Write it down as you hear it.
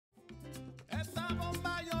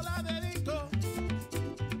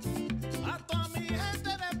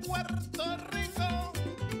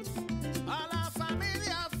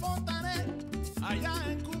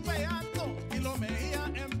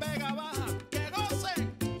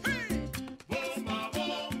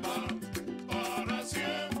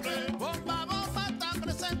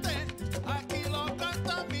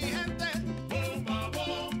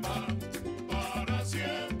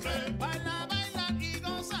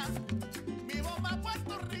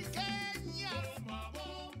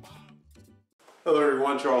Hello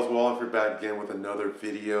everyone, Charles Walhingford back again with another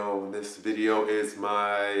video. This video is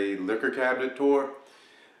my liquor cabinet tour.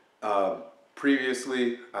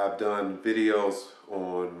 Previously, I've done videos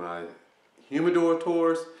on my humidor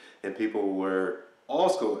tours, and people were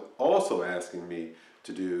also asking me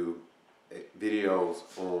to do videos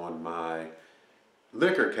on my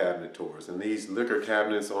liquor cabinet tours. And these liquor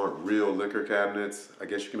cabinets aren't real liquor cabinets. I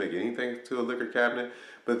guess you can make anything to a liquor cabinet,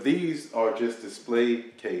 but these are just display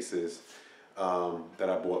cases that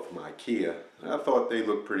I bought from Ikea. And I thought they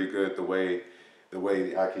looked pretty good the way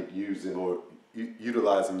I could use them or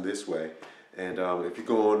utilize them this way. And if you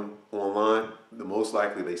go online, the most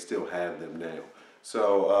likely they still have them now.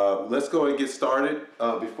 So let's go and get started.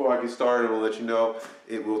 Before I get started, I'll let you know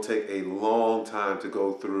it will take a long time to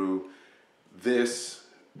go through this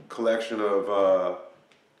collection of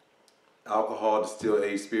alcohol distilled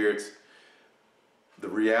aged spirits. The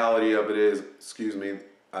reality of it is, excuse me,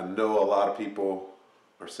 I know a lot of people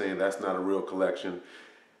are saying that's not a real collection.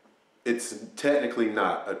 It's technically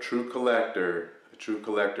not. A true collector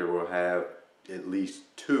will have at least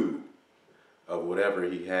two of whatever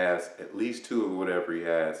he has,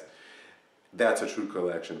 That's a true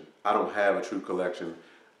collection. I don't have a true collection.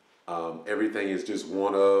 Everything is just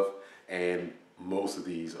one of, and most of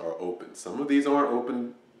these are open. Some of these aren't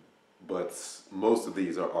open, but most of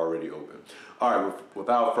these are already open. All right,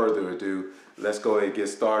 without further ado, let's go ahead and get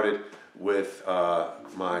started with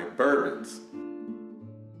my bourbons.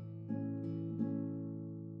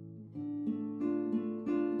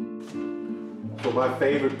 So my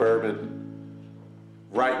favorite bourbon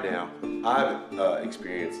right now I've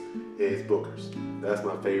experienced is Booker's. That's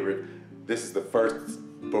my favorite. This is the first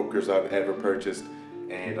Booker's I've ever purchased,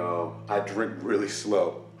 and I drink really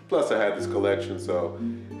slow. Plus I have this collection, so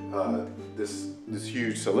this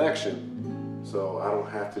huge selection, so I don't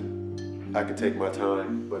have to, I can take my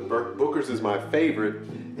time. But Booker's is my favorite,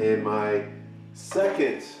 and my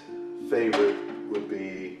second favorite would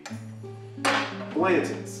be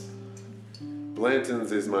Blanton's.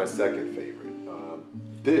 Blanton's is my second favorite.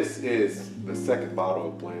 This is the second bottle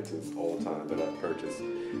of Blanton's all time that I've purchased.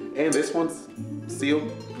 And this one's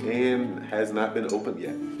sealed and has not been opened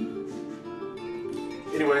yet.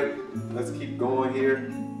 Anyway, let's keep going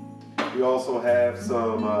here. We also have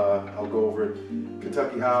some, I'll go over it,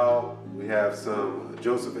 Kentucky Owl. We have some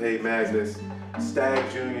Joseph A. Magnus, Stag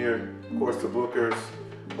Jr., of course the Booker's,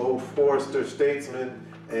 Old Forester Statesman,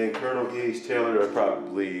 and Colonel E.H. Taylor would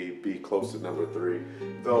probably be close to number 3.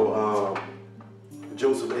 Though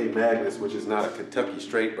Joseph A. Magnus, which is not a Kentucky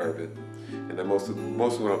straight bourbon, and then most of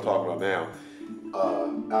what I'm talking about now,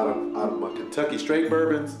 out of my Kentucky straight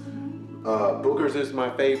bourbons, Booker's is my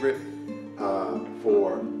favorite.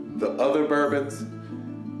 For the other bourbons,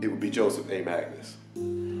 it would be Joseph A. Magnus.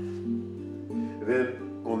 And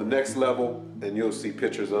then on the next level, and you'll see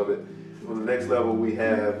pictures of it, on the next level we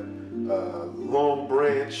have Long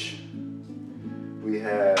Branch. We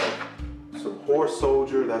have some Horse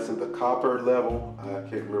Soldier, that's in the copper level. I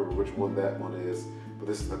can't remember which one that one is, but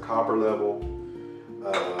this is the copper level.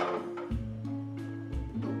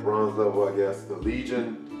 The bronze level, I guess, the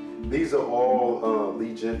Legion. These are all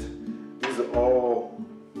Legion. These are all,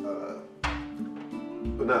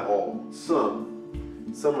 but not all, some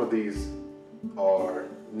of these are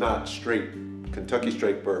not straight Kentucky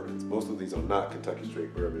straight bourbons. Most of these are not Kentucky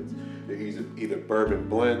straight bourbons. They're either bourbon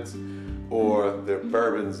blends or they're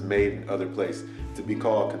bourbons made in other places. To be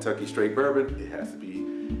called Kentucky straight bourbon, it has to be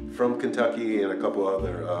from Kentucky and a couple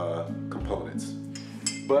other components.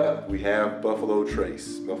 But we have Buffalo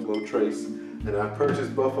Trace. Buffalo Trace, and I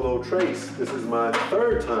purchased Buffalo Trace. This is my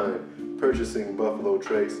third time purchasing Buffalo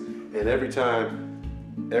Trace, and every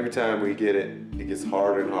time we get it, it gets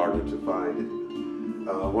harder and harder to find it.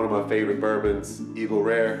 One of my favorite bourbons, Eagle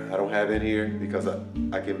Rare, I don't have in here because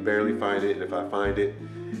I can barely find it, and if I find it,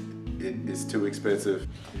 it's too expensive.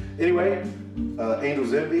 Anyway,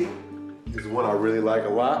 Angel's Envy is one I really like a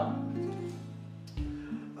lot.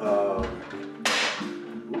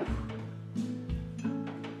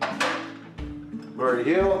 Murray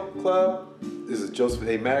Hill Club, this is Joseph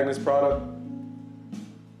A. Magnus product.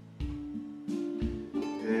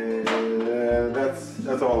 And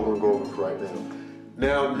that's all I'm gonna go over for right now.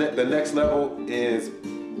 Now, the next level is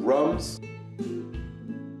rums.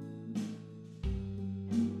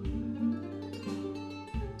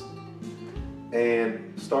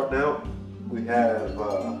 And starting out, we have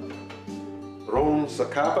Ron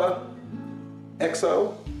Zacapa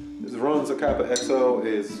XO. This Ron Zacapa XO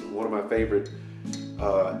is one of my favorite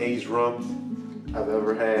aged rums I've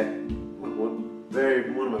ever had. One of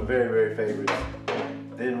my very, very favorites.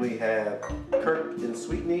 Then we have Kirk and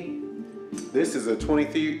Sweetney. This is the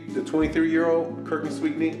 23-year-old Kirkland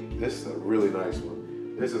Sweetney. This is a really nice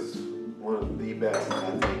one. This is one of the best,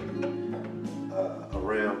 I think,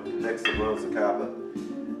 around, next to Ron Zacapa.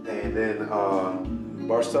 And then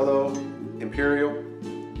Barcelo Imperial.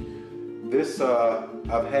 This,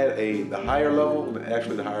 I've had the higher level, and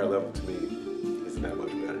actually the higher level to me isn't that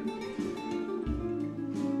much better.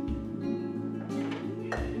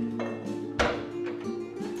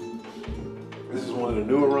 This is one of the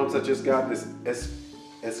newer rums I just got, this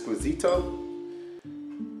Esquisito.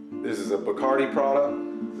 This is a Bacardi product.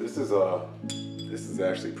 This is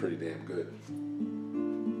actually pretty damn good.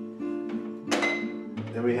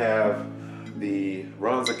 Then we have the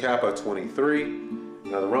Ron Zacapa 23.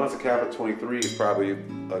 Now the Ron Zacapa 23 is probably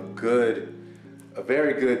a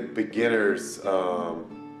very good beginner's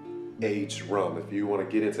aged rum. If you want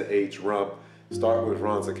to get into aged rum, start with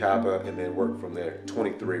Ron Zacapa and then work from there.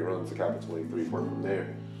 23, Ron Zacapa 23, work from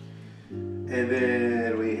there. And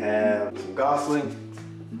then we have some Gosling.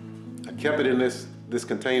 I kept it in this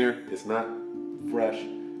container. It's not fresh.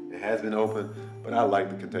 It has been opened, but I like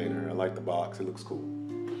the container. I like the box. It looks cool.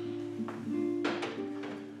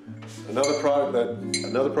 Another product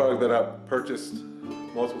that I've purchased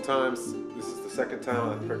multiple times. This is the second time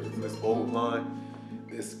I've purchased this old line.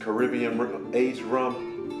 This Caribbean aged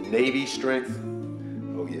rum, Navy strength.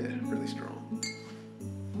 Oh yeah, really strong.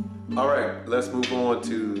 All right, let's move on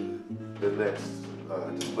to the next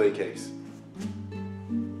display case.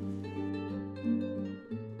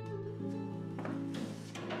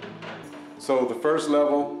 So the first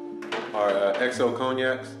level are XO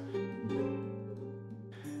Cognacs.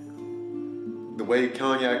 The way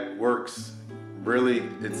cognac works, really,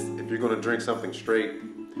 it's if you're going to drink something straight,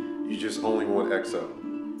 you just only want XO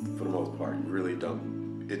for the most part. You really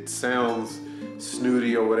don't. It sounds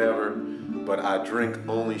snooty or whatever, but I drink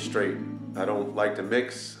only straight. I don't like to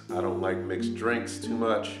mix. I don't like mixed drinks too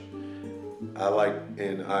much. I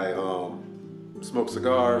smoke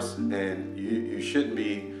cigars, and you shouldn't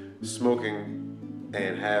be smoking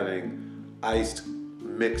and having iced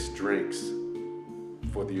mixed drinks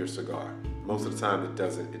for your cigar. Most of the time it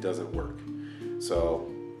doesn't work. So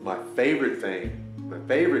my favorite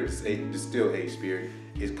distilled aged spirit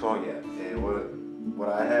is cognac. And what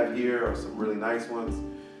I have here are some really nice ones.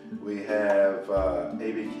 We have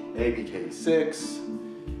ABK 6.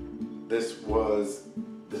 This was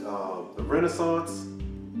the Renaissance.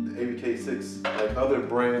 The ABK 6, like other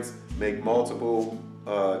brands, make multiple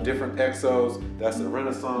different XOs. That's the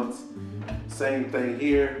Renaissance. Same thing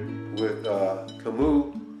here with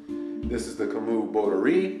Camus. This is the Camus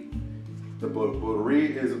Borderie. The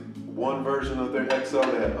Borderie is one version of their XO.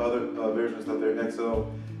 They have other versions of their XO.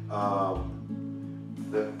 I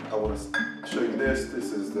want to show you this.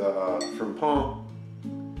 This is the Frapin.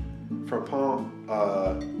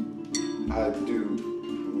 I do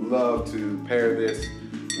love to pair this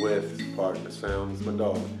with, pardon the sound, it's my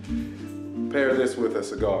dog. Pair this with a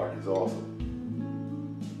cigar. It's awesome.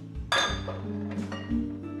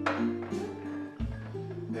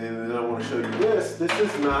 And then I want to show you this. This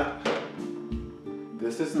is not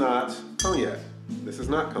cognac. This is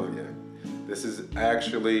not cognac. This is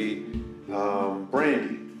actually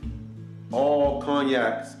brandy. All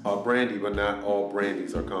cognacs are brandy, but not all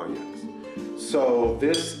brandies are cognacs. So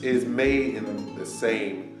this is made in the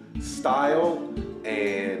same style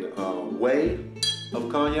and way of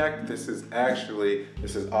cognac. This is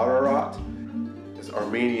Ararat. It's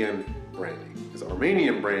Armenian brandy. It's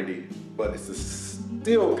Armenian brandy, but it's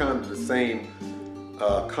still kind of the same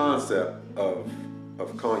concept of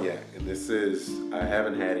cognac. And this is, I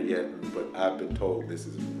haven't had it yet, but I've been told this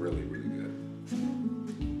is really, really good.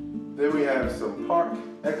 Then we have some Park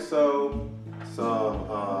XO, some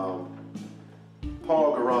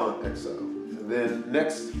Paul Garand XO. And then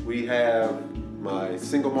next we have my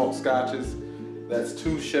single malt scotches. That's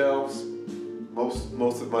 2 shelves.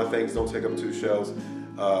 Most of my things don't take up 2 shelves.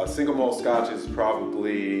 Single malt scotches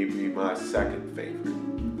probably be my second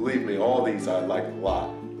favorite. Believe me, all these I like a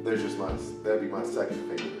lot. That'd be my second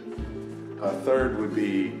favorite. Third would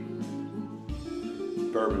be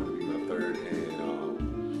bourbon would be my third, and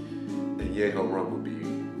Yeho rum would be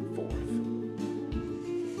 4th.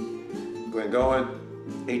 Glengowan,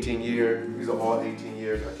 18 year. These are all 18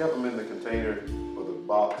 years. I kept them in the container or the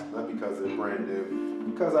box, not because they're brand new,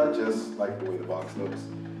 because I just like the way the box looks.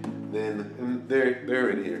 Then they're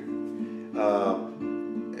in here.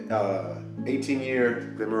 18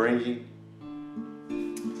 year Glenmorangie.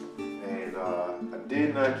 And I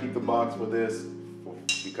did not keep the box for this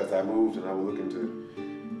because I moved and I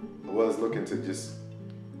was looking to just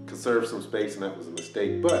conserve some space, and that was a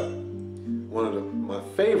mistake. But one of my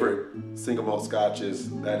favorite single malt scotches.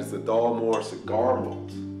 That is the Dalmore cigar malt.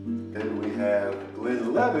 Then we have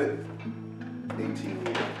Glenlivet 18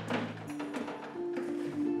 year.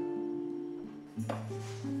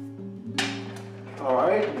 All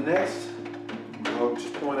right, next, I'll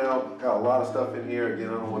just point out, got a lot of stuff in here. Again,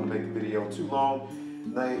 I don't want to make the video too long.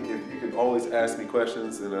 Now, if you can always ask me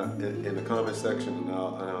questions in the comment section, and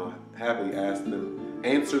I'll happily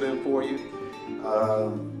answer them for you.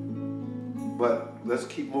 But let's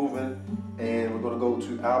keep moving, and we're going to go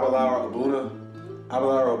to Abelard Abuna.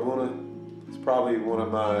 Abelard Abuna is probably one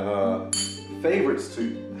of my favorites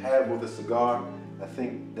to have with a cigar. I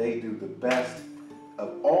think they do the best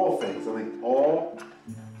of all things. I mean,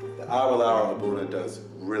 the Abelard Abuna does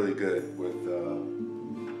really good with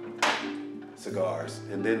cigars.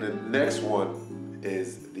 And then the next one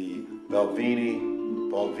is the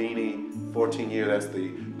Balvenie 14 year. That's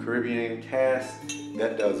the Caribbean cask.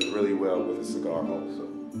 That does really well with a cigar also.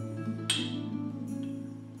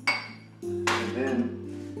 And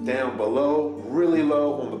then down below, really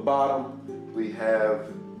low on the bottom, we have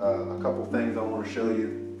a couple things I want to show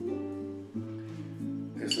you.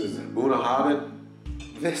 This is Buna Haben.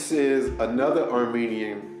 This is another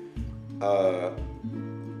Armenian,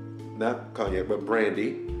 not cognac, but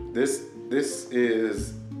brandy. This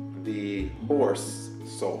is the horse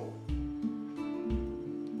soul.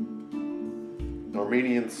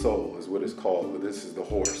 Armenian soul is what it's called, but this is the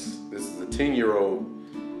horse. This is a 10-year-old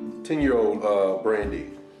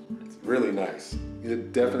brandy. It's really nice.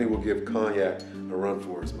 It definitely will give cognac a run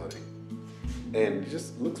for its money. And it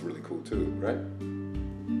just looks really cool too, right?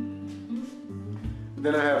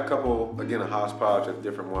 Then I have a couple, again, a hodgepodge of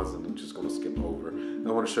different ones that I'm just gonna skip over.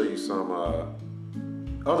 I wanna show you some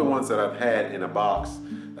other ones that I've had in a box.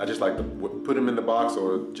 I just like to put them in the box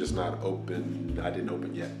or just not open. I didn't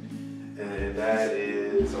open yet. And that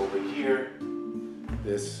is over here,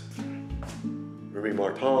 this Remy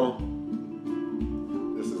Martin.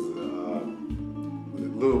 This is a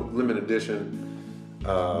little limited edition.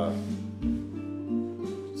 I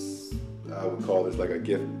would call this like a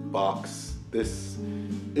gift box. This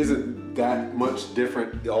isn't that much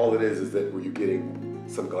different. All it is that you're getting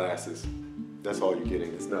some glasses. That's all you're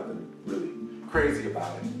getting. There's nothing really crazy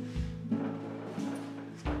about it.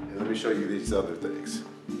 And let me show you these other things.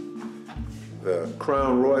 The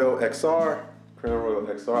Crown Royal XR. Crown Royal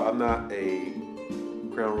XR. I'm not a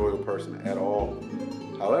Crown Royal person at all.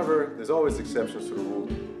 However, there's always exceptions to the rule.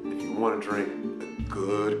 If you want to drink a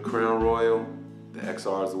good Crown Royal, the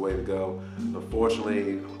XR is the way to go.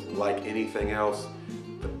 Unfortunately, like anything else,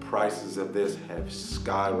 the prices of this have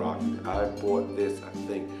skyrocketed. I bought this, I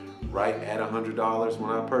think, right at $100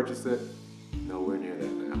 when I purchased it. Nowhere near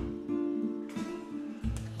that now.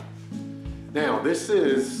 Now, this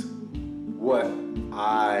is what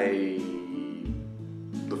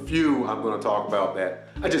the few I'm going to talk about that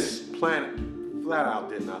I just flat out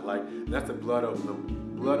did not like. That's the Blood Oath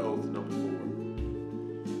number 4.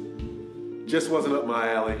 Just wasn't up my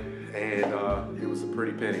alley, and it was a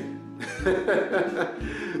pretty penny.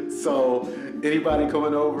 So anybody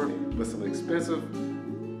coming over with some expensive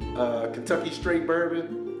Kentucky straight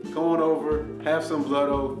bourbon, come on over, have some Blood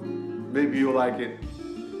Oath. Maybe you'll like it.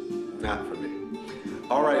 Not for me.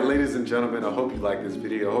 All right, ladies and gentlemen, I hope you liked this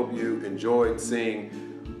video. I hope you enjoyed seeing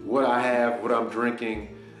what I have, what I'm drinking,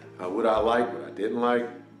 what I like, what I didn't like.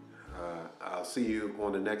 I'll see you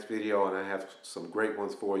on the next video, and I have some great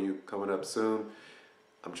ones for you coming up soon.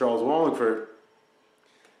 I'm Charles Walhingford.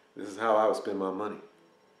 This is how I would spend my money.